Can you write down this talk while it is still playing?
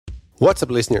What's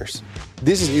up, listeners?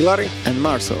 This is Ilari and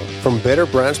Marcel from Better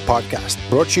Brands Podcast,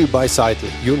 brought to you by Sightly,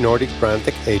 your Nordic brand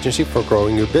tech agency for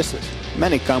growing your business.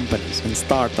 Many companies and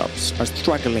startups are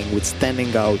struggling with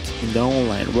standing out in the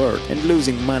online world and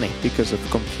losing money because of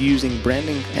confusing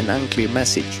branding and unclear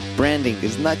message. Branding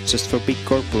is not just for big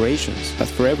corporations, but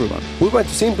for everyone. We want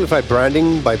to simplify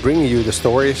branding by bringing you the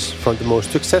stories from the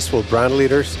most successful brand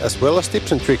leaders, as well as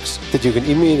tips and tricks that you can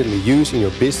immediately use in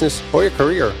your business or your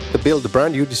career to build the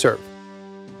brand you deserve.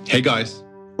 Hey guys,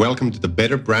 welcome to the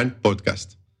Better Brand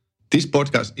Podcast. This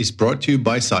podcast is brought to you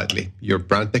by Sightly, your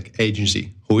brand tech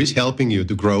agency, who is helping you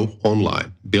to grow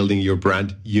online, building your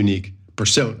brand unique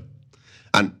persona.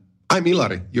 And I'm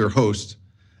Ilari, your host,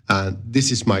 and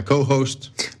this is my co-host,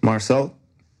 Marcel.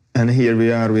 And here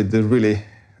we are with the really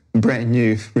brand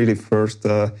new, really first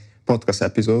podcast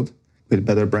episode with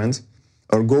Better Brands.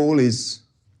 Our goal is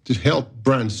to help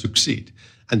brands succeed.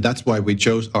 And that's why we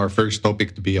chose our first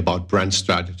topic to be about brand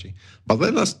strategy. But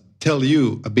let us tell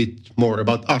you a bit more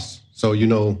about us, so you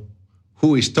know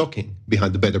who is talking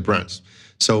behind the Better Brands.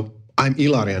 So I'm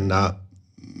Ilari, and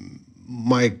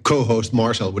my co-host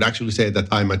Marcel would actually say that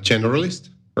I'm a generalist,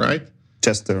 right?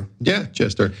 Chester. Yeah,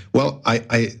 Chester. Well,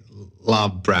 I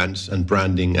love brands and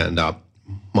branding, and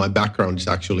my background is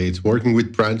actually it's working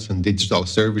with brands and digital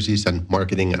services and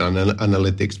marketing and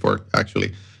analytics for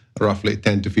actually roughly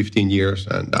 10 to 15 years,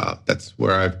 and that's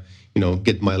where I've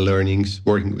get my learnings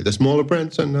working with the smaller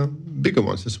brands and bigger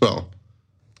ones as well.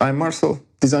 I'm Marcel,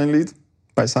 design lead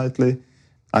by Sightly.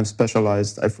 I'm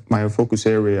specialized. My focus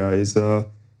area is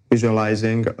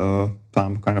visualizing.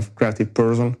 I'm kind of creative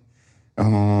person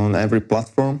on every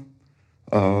platform,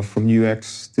 from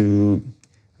UX to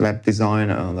web design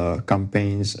and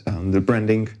campaigns and the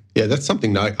branding. Yeah, that's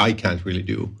something that I can't really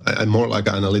do. I'm more like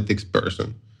an analytics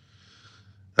person.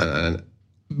 And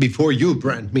before you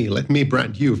brand me, let me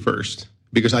brand you first,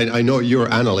 because I know your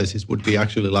analysis would be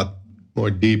actually a lot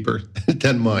more deeper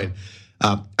than mine.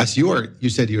 As you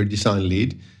said you're a design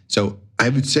lead, so I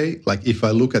would say, like, if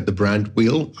I look at the brand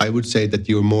wheel, I would say that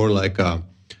you're more like a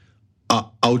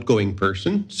outgoing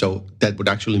person. So that would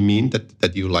actually mean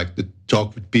that you like to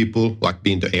talk with people, like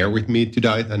be in the air with me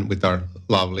today and with our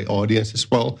lovely audience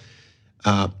as well.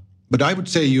 But I would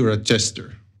say you're a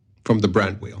jester from the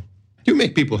brand wheel. You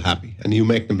make people happy and you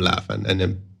make them laugh, and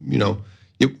then you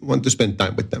want to spend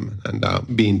time with them and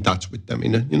be in touch with them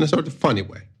in a sort of funny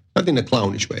way, not in a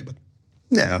clownish way, but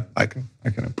yeah, I can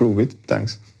approve it.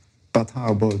 Thanks. But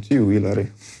how about you, Ilari?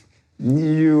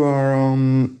 You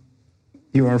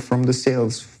are from the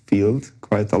sales field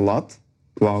quite a lot.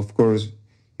 Well, of course,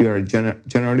 you are a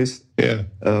generalist. Yeah.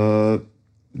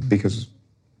 Because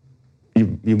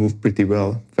you move pretty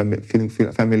well, feeling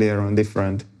familiar on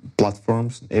different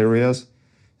platforms, areas.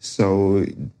 So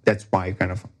that's why I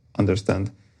kind of understand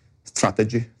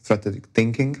strategic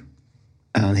thinking.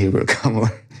 And here will come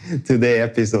our today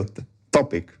episode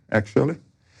topic, actually.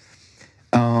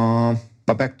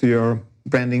 But back to your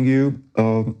branding you.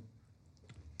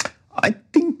 I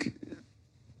think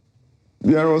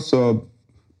you are also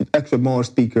actually more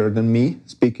speaker than me,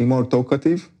 speaking more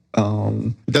talkative.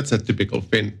 That's a typical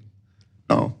Finn.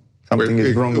 No. Something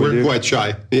is wrong with you. We're quite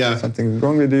shy. Yeah. Something is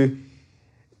wrong with you.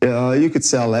 You could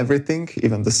sell everything,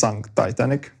 even the sunk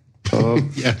Titanic.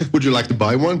 Yeah. Would you like to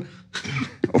buy one?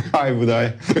 Why would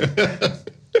I?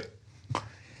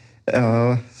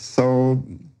 So.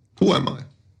 Who am I?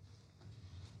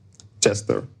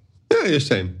 Chester. Yeah, you're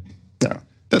same. Yeah.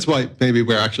 That's why maybe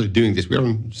we're actually doing this. We're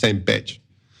on the same page.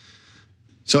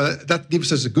 So that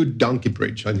gives us a good donkey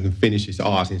bridge. I think Finnish is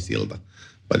aasinsilta.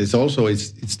 But it's also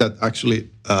it's that actually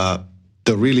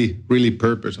the really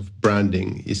purpose of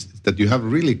branding is that you have a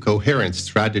really coherent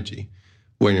strategy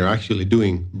when you're actually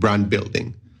doing brand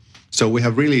building. So we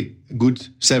have really good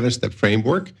 7-step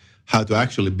framework how to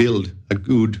actually build a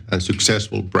good and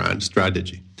successful brand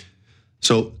strategy.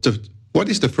 So what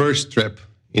is the first step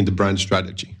in the brand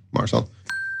strategy, Marcel?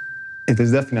 It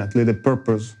is definitely the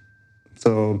purpose.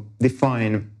 So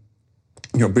define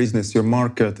your business, your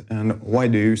market, and why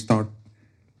do you start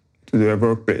to do a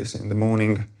workplace in the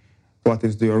morning? What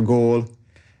is your goal?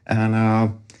 And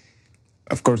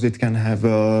of course, it can have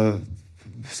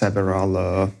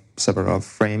several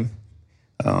frame.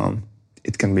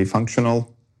 It can be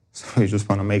functional, so you just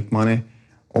want to make money,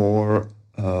 or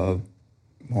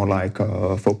more like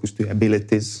focus to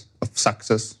abilities of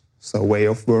success, so way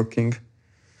of working.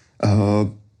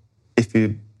 If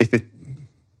you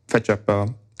fetch up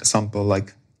a sample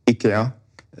like IKEA,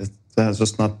 they're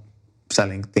just not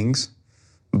selling things,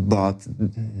 but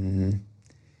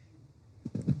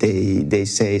they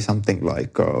say something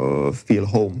like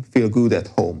feel good at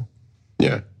home.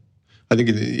 Yeah, I think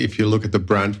if you look at the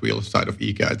brand wheel side of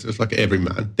IKEA, it's just like every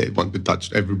man. They want to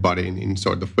touch everybody in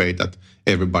sort of way that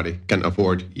everybody can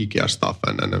afford IKEA stuff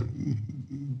and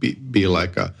be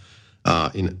like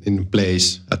in a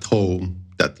place at home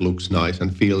that looks nice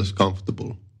and feels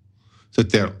comfortable. So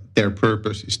their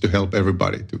purpose is to help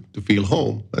everybody to feel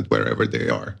home at wherever they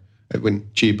are, in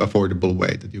cheap, affordable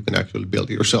way that you can actually build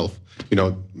yourself. In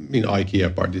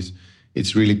IKEA part,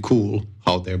 it's really cool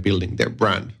how they're building their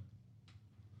brand.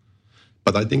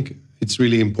 But I think it's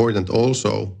really important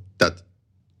also that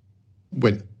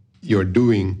when you're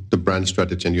doing the brand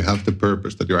strategy and you have the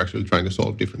purpose that you're actually trying to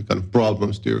solve different kind of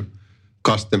problems to your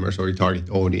customers or your target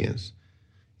audience,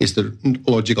 is the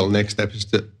logical next step is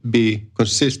to be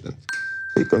consistent.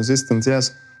 Be consistent,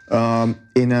 yes.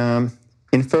 In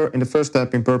the first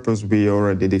step in purpose, we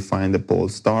already defined the pole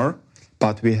star,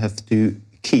 but we have to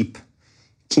keep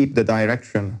the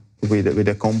direction with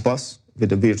a compass,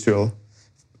 with a virtual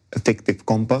fictive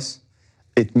compass.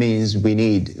 It means we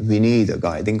need a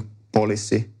guiding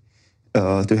policy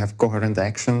to have coherent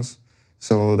actions.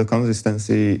 So the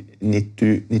consistency need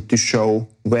to show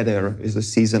whether it's a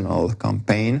seasonal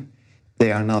campaign.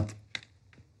 They are not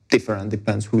different,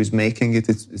 depends who is making it.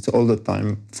 It's all the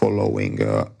time following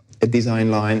a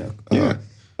design line.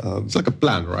 It's like a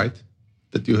plan, right?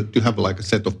 That you have like a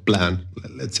set of plan,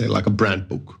 let's say like a brand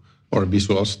book or a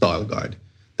visual style guide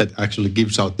that actually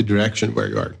gives out the direction where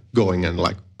you are going and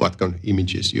like what kind of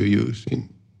images you use.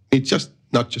 It's just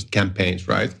not just campaigns,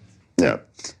 right? Yeah.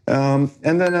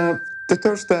 And then the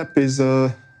third step is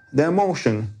the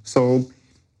emotion. So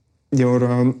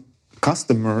your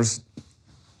customers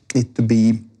need to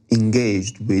be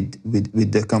engaged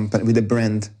with the company, with the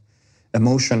brand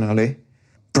emotionally.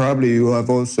 Probably you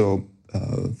have also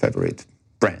favorite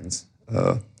brands,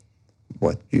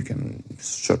 what you can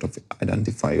sort of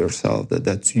identify yourself that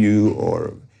that's you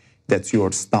or that's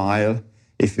your style.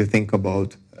 If you think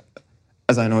about,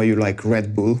 as I know you like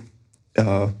Red Bull.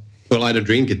 Well, I don't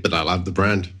drink it, but I love the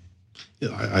brand.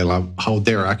 I love how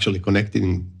they're actually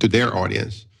connecting to their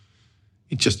audience.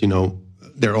 It's just,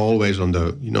 they're always on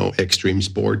the, extreme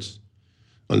sports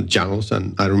on channels.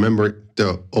 And I remember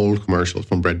the old commercials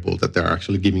from Red Bull that they're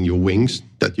actually giving you wings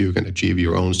that you can achieve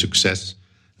your own success.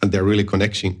 And they're really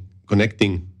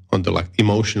connecting on the like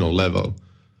emotional level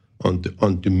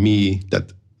onto me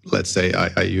that, let's say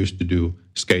I used to do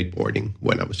skateboarding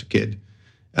when I was a kid.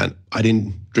 And I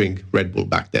didn't drink Red Bull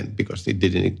back then because it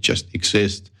didn't just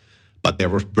exist. But there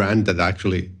was brand that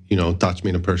actually, touched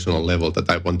me on a personal level that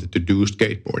I wanted to do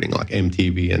skateboarding, like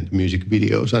MTV and music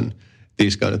videos and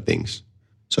these kind of things.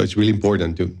 So it's really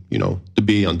important to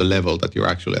be on the level that you're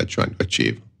actually trying to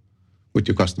achieve with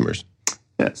your customers.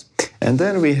 Yes. And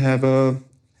then we have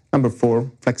number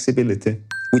 4, flexibility,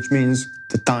 which means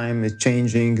the time is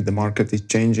changing, the market is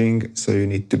changing, so you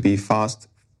need to be fast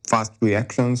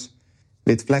reactions.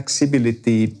 With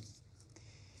flexibility,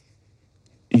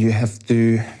 you have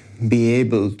to be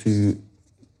able to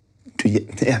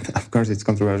of course it's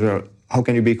controversial. How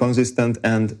can you be consistent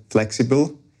and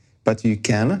flexible? But you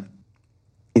can.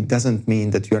 It doesn't mean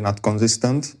that you're not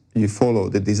consistent. You follow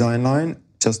the design line,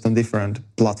 just on different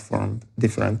platform,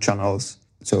 different channels.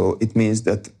 So it means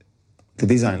that the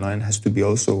design line has to be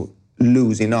also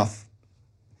loose enough,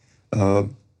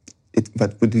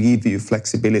 but would give you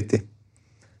flexibility.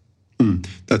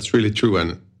 That's really true.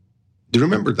 And do you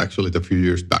remember actually a few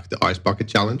years back, the Ice Bucket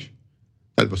Challenge?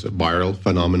 That was a viral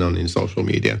phenomenon in social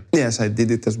media. Yes, I did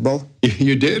it as well.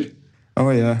 You did? Oh,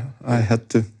 yeah, I had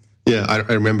to. Yeah,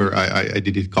 I remember I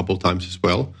did it a couple times as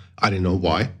well. I didn't know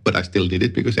why, but I still did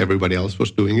it because everybody else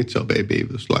was doing it. So maybe it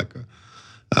was like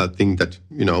a thing that,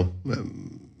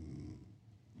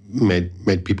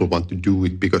 made people want to do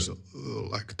it because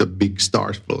like the big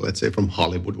stars, let's say from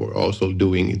Hollywood, were also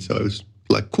doing it. So it was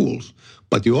like cool.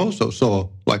 But you also saw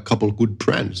like a couple good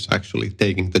brands actually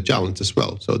taking the challenge as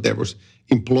well. So there was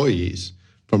employees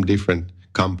from different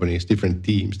companies, different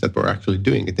teams that were actually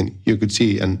doing it. And you could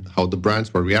see and how the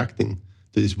brands were reacting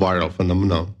to this viral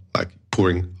phenomenon, like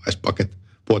pouring ice bucket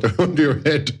water onto your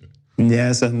head.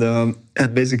 Yes, and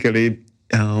basically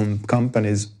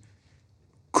companies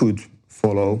could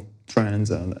follow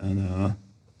trends and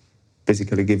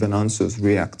basically give an answers,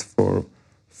 react for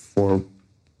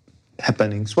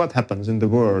happenings, what happens in the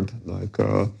world, like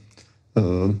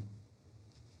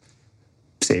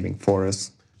saving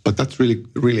forests. But that's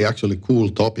really actually cool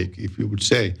topic, if you would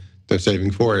say, the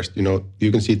saving forest.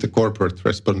 You can see the corporate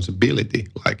responsibility,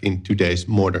 like in today's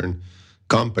modern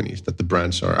companies, that the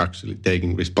brands are actually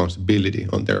taking responsibility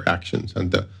on their actions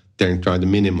and they're trying to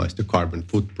minimize the carbon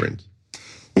footprint.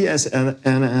 Yes,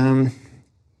 and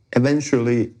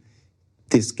eventually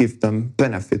this gives them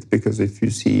benefit, because if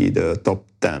you see the top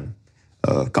 10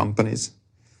 companies,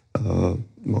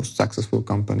 most successful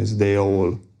companies, they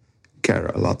all care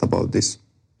a lot about this.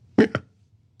 Yeah,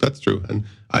 that's true. And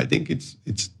I think it's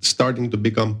starting to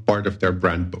become part of their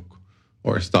brand book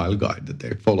or a style guide, that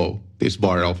they follow these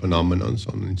viral phenomenons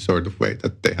in sort of way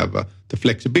that they have the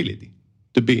flexibility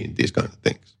to be in these kind of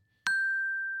things.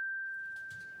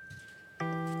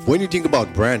 When you think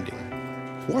about branding,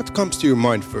 what comes to your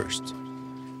mind first?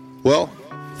 Well,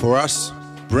 for us,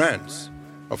 brands,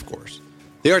 of course.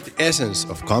 They are the essence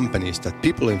of companies that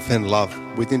people in Finland love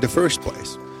with in the first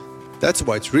place. That's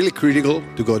why it's really critical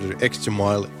to go to the extra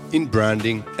mile in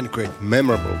branding and create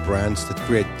memorable brands that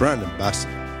create brand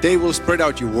ambassadors. They will spread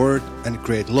out your word and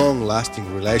create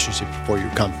long-lasting relationships for your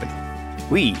company.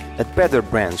 We at Better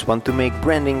Brands want to make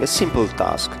branding a simple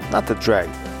task, not a drag.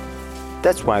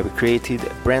 That's why we created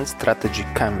a brand strategy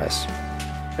canvas,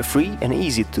 a free and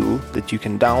easy tool that you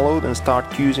can download and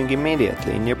start using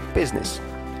immediately in your business.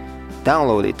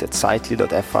 Download it at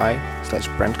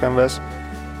sitely.fi/brandcanvas,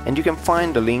 and you can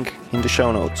find the link in the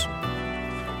show notes.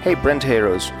 Hey brand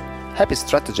heroes, happy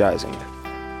strategizing!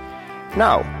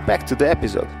 Now, back to the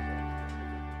episode.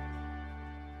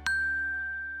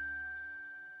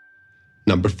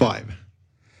 Number 5.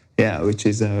 Yeah, which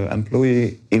is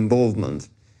employee involvement.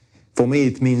 For me,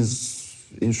 it means,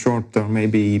 in short term,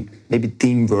 maybe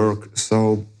teamwork.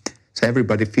 So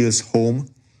everybody feels home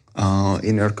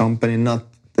in your company.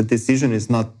 The decision is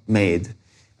not made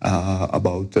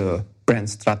about brand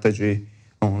strategy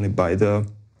only by the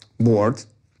board,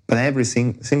 but every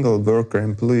single worker,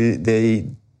 employee,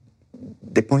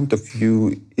 the point of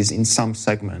view is in some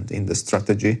segment in the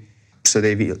strategy, so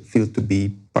they will feel to be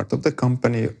part of the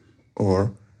company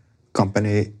or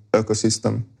company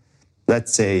ecosystem.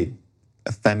 Let's say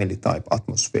a family type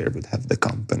atmosphere would have the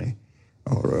company,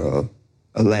 or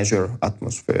a leisure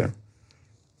atmosphere.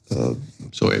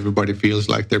 So everybody feels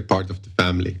like they're part of the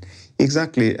family.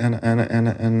 Exactly, and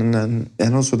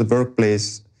also the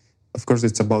workplace. Of course,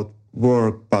 it's about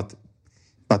work, but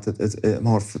it's a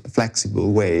more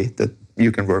flexible way that you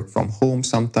can work from home.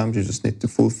 Sometimes you just need to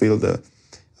fulfill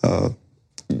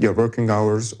your working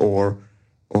hours, or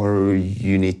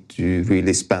you need to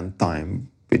really spend time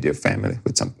with your family,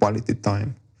 with some quality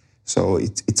time. So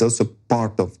it's also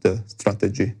part of the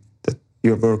strategy that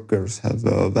your workers have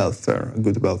a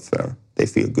good welfare. They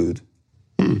feel good.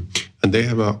 And they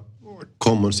have a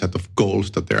common set of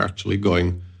goals that they're actually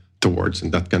going towards,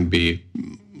 and that can be,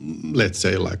 let's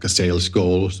say, like a sales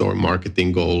goals or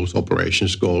marketing goals,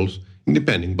 operations goals,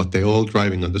 depending, but they're all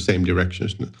driving on the same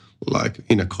directions, like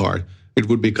in a car. It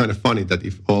would be kind of funny that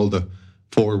if all the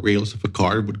 4 wheels of a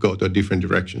car would go to a different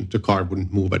direction, the car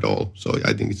wouldn't move at all. So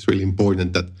I think it's really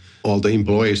important that all the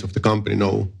employees of the company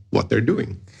know what they're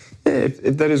doing. Yeah,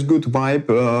 if there is good vibe,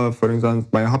 for example,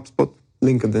 by HubSpot,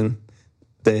 LinkedIn,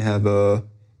 they have the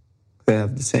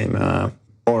same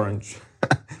orange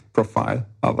profile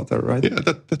avatar, right? Yeah,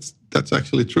 that's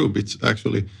actually true. It's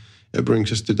actually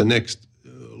brings us to the next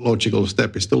logical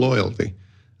step, is the loyalty.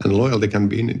 And loyalty can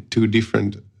be in 2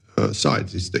 different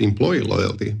sides. It's the employee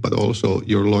loyalty, but also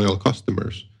your loyal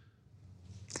customers.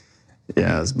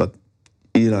 Yes, but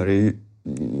Ilari,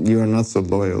 you are not so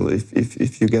loyal.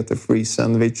 If you get a free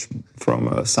sandwich from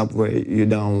a Subway, you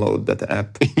download that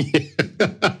app.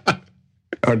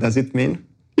 Or does it mean?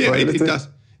 Yeah, it does.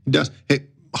 It does. Hey,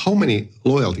 how many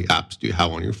loyalty apps do you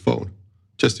have on your phone?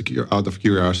 Just out of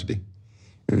curiosity.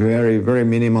 Very, very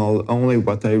minimal. Only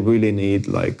what I really need,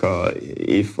 like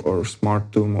If or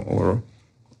Smartum or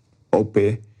OP,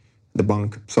 the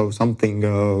bank. So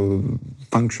something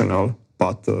functional,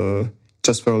 but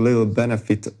just for a little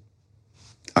benefit,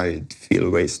 I feel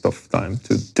waste of time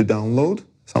to download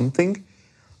something.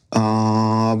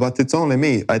 But it's only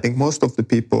me. I think most of the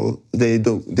people, they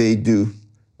do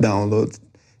download.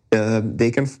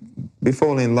 They can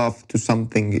fall in love to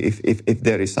something if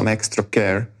there is some extra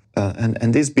care.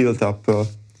 And this built up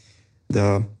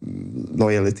the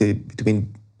loyalty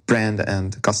between brand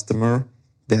and customer.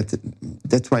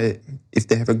 That's why if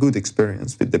they have a good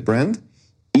experience with the brand,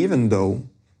 even though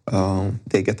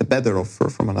they get a better offer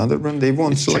from another brand, they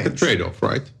won't change. It's like a trade-off,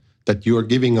 right? That you are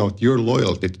giving out your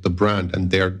loyalty to the brand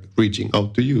and they're reaching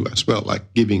out to you as well,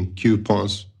 like giving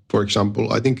coupons. For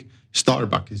example, I think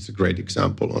Starbucks is a great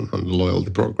example on the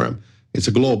loyalty program. It's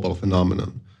a global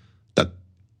phenomenon that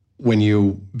when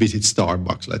you visit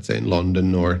Starbucks, let's say in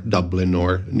London or Dublin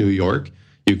or New York,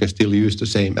 you can still use the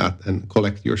same app and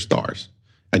collect your stars.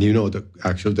 And you know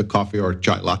the coffee or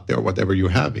chai latte or whatever you're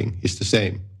having is the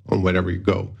same on wherever you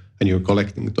go, and you're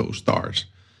collecting those stars.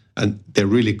 And they're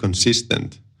really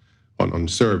consistent on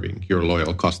serving your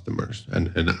loyal customers.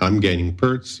 And I'm gaining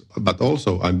perks, but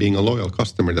also I'm being a loyal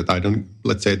customer that I don't,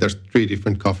 let's say there's 3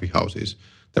 different coffee houses.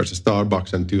 There's a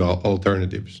Starbucks and 2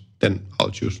 alternatives. Then I'll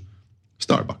choose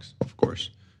Starbucks, of course,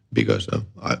 because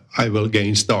I will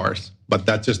gain stars, but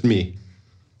that's just me.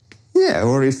 Yeah,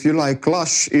 or if you like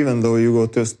Lush, even though you go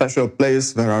to a special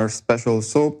place where are special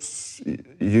soaps,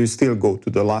 you still go to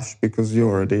the Lush because you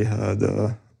already have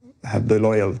the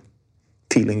loyal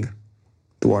feeling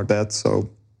toward that, so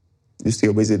you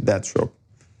still visit that shop.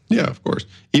 Yeah, of course.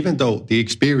 Even though the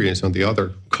experience on the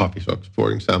other coffee shops,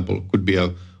 for example, could be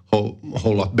a whole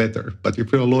lot better, but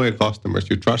if you're a loyal customer,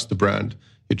 you trust the brand,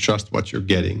 you trust what you're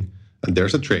getting, and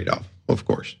there's a trade-off, of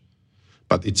course.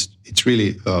 But it's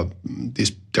really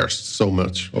there's so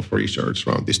much of research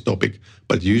around this topic.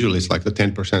 But usually it's like the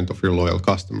 10% of your loyal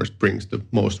customers brings the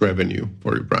most revenue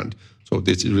for your brand. So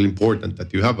this is really important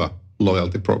that you have a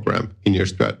loyalty program in your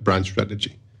brand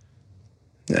strategy.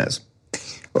 Yes.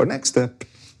 Our next step,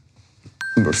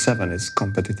 number 7, is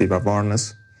competitive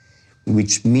awareness,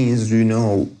 which means you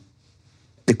know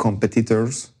the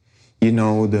competitors, you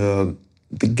know the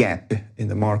gap in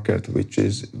the market which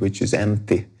is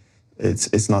empty.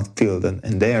 It's not filled,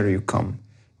 and there you come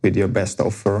with your best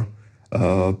offer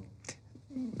to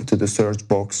the search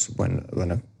box when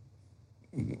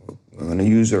a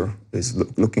user is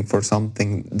looking for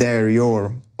something. There,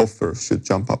 your offer should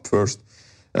jump up first,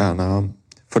 and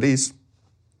for this,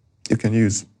 you can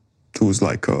use tools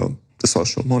like the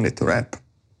Social Monitor app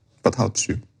that helps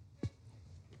you.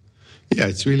 Yeah,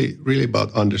 it's really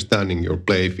about understanding your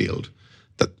play field.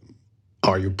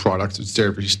 Are your products and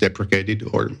services deprecated,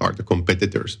 or are the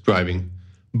competitors driving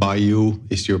by you?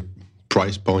 Is your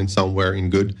price point somewhere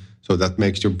in good? So that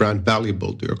makes your brand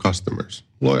valuable to your customers,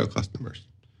 loyal customers.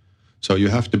 So you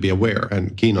have to be aware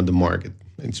and keen on the market.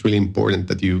 It's really important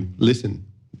that you listen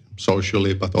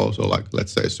socially, but also like,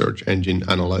 let's say, search engine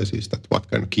analysis, that what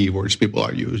kind of keywords people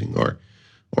are using, or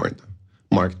in the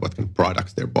market, what kind of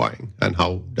products they're buying, and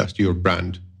how does your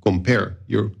brand compare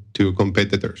to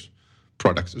competitors'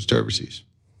 products or services.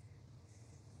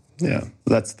 Yeah,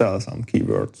 let's tell some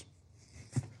keywords.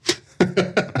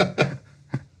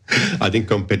 I think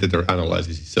competitor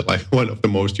analysis is like one of the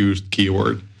most used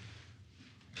keyword.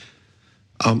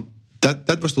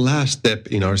 That was the last step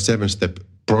in our 7-step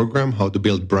program, how to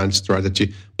build brand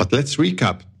strategy. But let's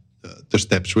recap the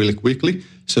steps really quickly.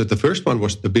 So the first one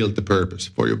was to build the purpose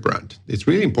for your brand. It's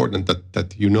really important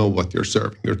that you know what you're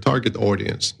serving, your target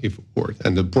audience,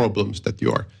 and the problems that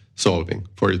you are solving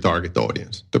for your target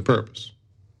audience, the purpose.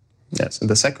 Yes, and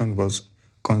the second was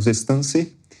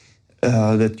consistency,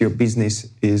 that your business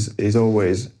is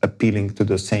always appealing to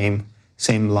the same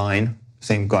line,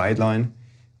 same guideline,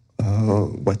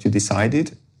 what you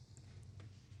decided.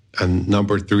 And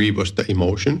number 3 was the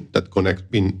emotion, that connect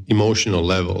in emotional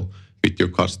level with your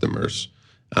customers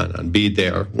and be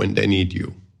there when they need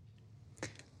you.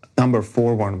 Number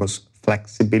 4 one was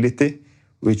flexibility,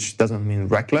 which doesn't mean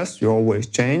reckless, you always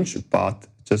change, but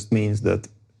just means that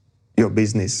your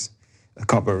business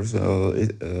covers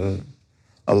a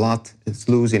lot, it's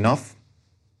loose enough.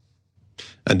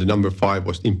 And the number 5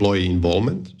 was employee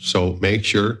involvement. So make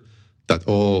sure that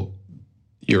all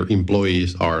your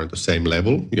employees are on the same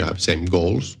level, you have same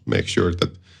goals. Make sure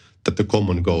that the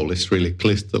common goal is really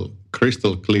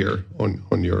crystal clear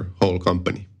on your whole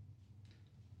company.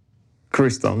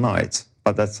 Crystal nice,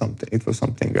 but it was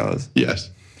something else.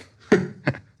 Yes.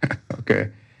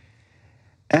 Okay.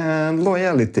 And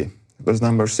loyalty was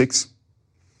number 6.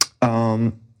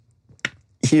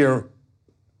 Here,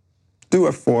 do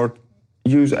effort,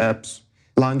 use apps,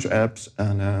 launch apps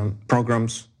and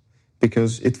programs,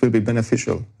 because it will be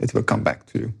beneficial. It will come back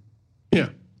to you. Yeah.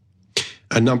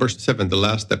 And number 7, the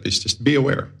last step, is just be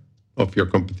aware of your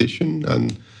competition,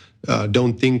 and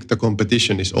don't think the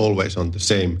competition is always on the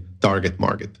same target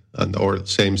market or the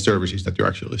same services that you're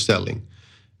actually selling.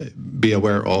 Be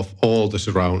aware of all the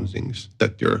surroundings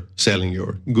that you're selling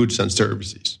your goods and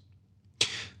services.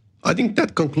 I think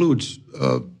that concludes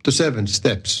the 7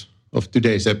 steps of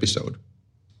today's episode.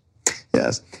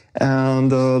 Yes,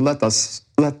 and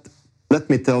let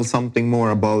me tell something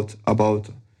more about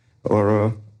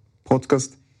our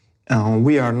podcast.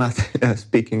 We are not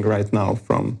speaking right now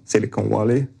from Silicon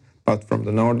Valley, but from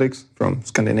the Nordics, from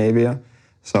Scandinavia.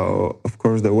 So, of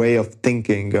course, the way of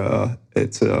thinking,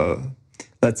 it's,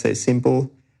 let's say, simple,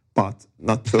 but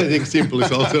not so... I think simple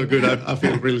is also good. I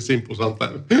feel really simple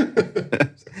sometimes.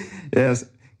 Yes,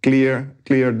 clear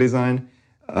design.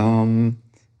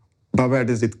 But where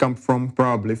does it come from?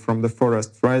 Probably from the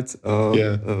forest, right?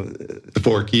 The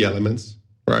 4 key elements,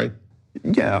 right?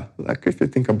 Yeah, like if you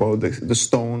think about the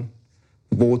stone,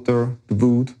 water, the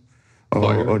wood,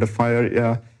 or the fire.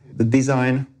 Yeah, the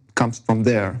design comes from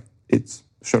there. It's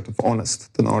sort of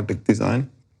honest, the Nordic design,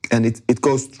 and it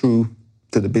goes through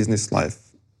to the business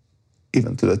life,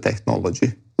 even to the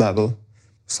technology level.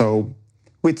 So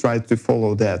we try to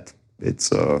follow that.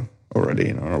 It's already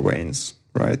in our veins,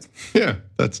 right? Yeah,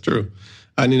 that's true.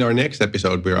 And in our next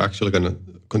episode, we're actually going to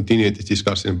continue to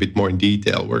discuss in a bit more in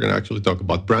detail. We're going to actually talk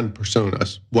about brand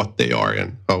personas, what they are,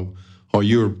 and how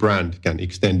your brand can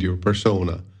extend your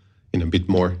persona in a bit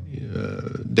more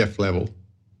depth level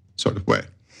sort of way.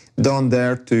 Don't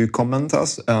dare to comment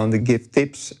us and give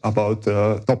tips about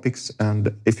topics.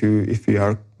 And if you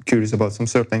are curious about some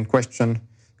certain question,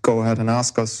 go ahead and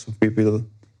ask us. We will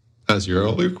answer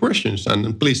all your questions.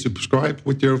 And please subscribe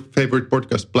with your favorite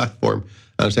podcast platform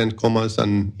and send comments.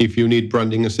 And if you need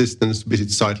branding assistance, visit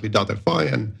sitely.fi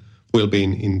and we'll be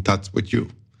in touch with you.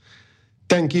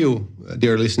 Thank you,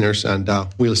 dear listeners, and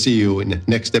we'll see you in the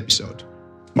next episode.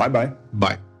 Bye-bye.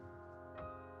 Bye.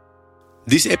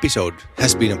 This episode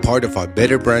has been a part of our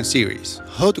Better Brand series,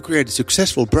 How to Create a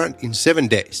Successful Brand in 7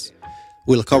 Days.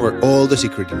 We'll cover all the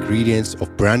secret ingredients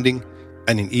of branding,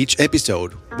 and in each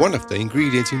episode, one of the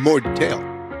ingredients in more detail.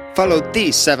 Follow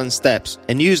these 7 steps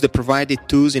and use the provided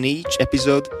tools in each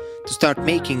episode to start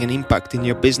making an impact in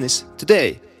your business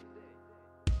today.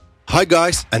 Hi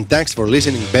guys, and thanks for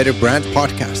listening Better Brand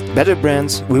Podcast. Better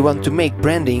Brands, we want to make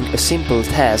branding a simple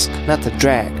task, not a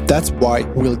drag. That's why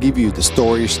we'll give you the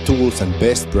stories, tools and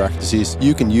best practices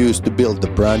you can use to build the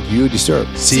brand you deserve.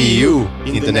 See you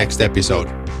in the next episode.